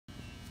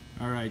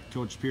All right,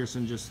 Coach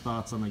Pearson, just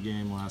thoughts on the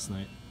game last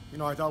night. You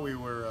know, I thought we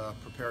were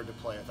prepared to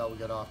play. I thought we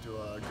got off to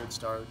a good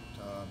start.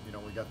 You know,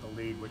 we got the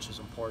lead, which is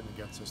important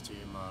against this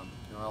team.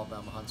 You know,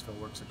 Alabama Huntsville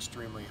works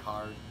extremely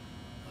hard.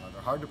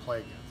 They're hard to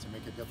play against. They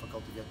make it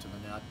difficult to get to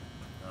the net.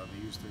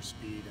 They use their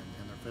speed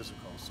and their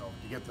physical. So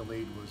to get the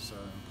lead was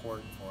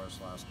important for us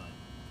last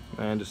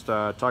night. And just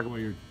talk about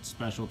your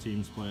special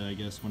teams play, I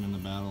guess, winning the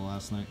battle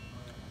last night.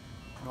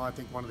 You know, I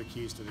think one of the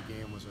keys to the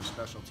game was our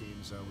special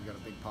teams. We got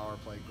a big power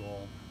play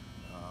goal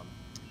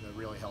that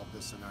really helped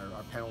us, and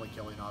our penalty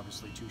killing,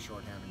 obviously 2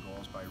 shorthanded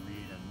goals by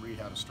Reed, and Reed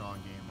had a strong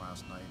game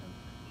last night. And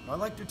you know, I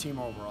liked their team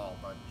overall,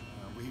 but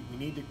we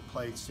need to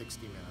play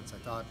 60 minutes. I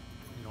thought,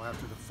 you know,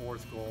 after the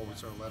 4th goal, we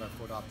sort of let our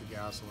foot off the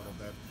gas a little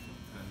bit,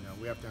 and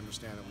we have to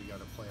understand that we got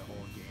to play a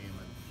whole game,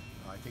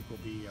 and I think we'll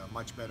be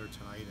much better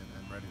tonight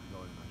and ready to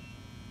go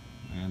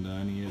tonight. And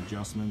any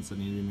adjustments that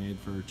need to be made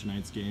for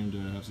tonight's game to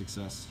have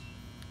success?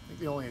 I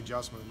think the only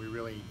adjustment we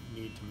really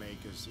need to make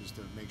is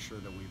to make sure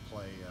that we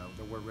play,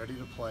 that we're ready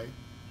to play,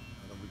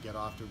 that we get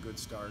off to a good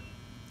start,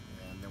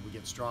 and then we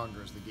get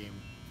stronger as the game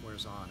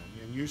wears on.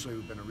 And usually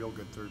we've been a real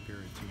good third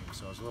period team,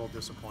 so I was a little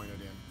disappointed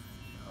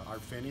in our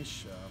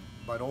finish,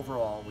 but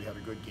overall we had a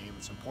good game.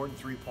 It's important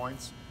 3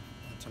 points.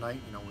 Tonight,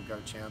 you know, we've got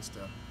a chance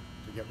to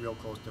get real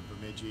close to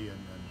Bemidji, and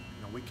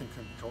you know, we can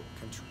control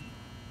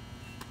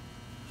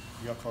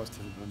real close to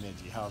the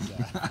Bemidji. How's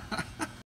that?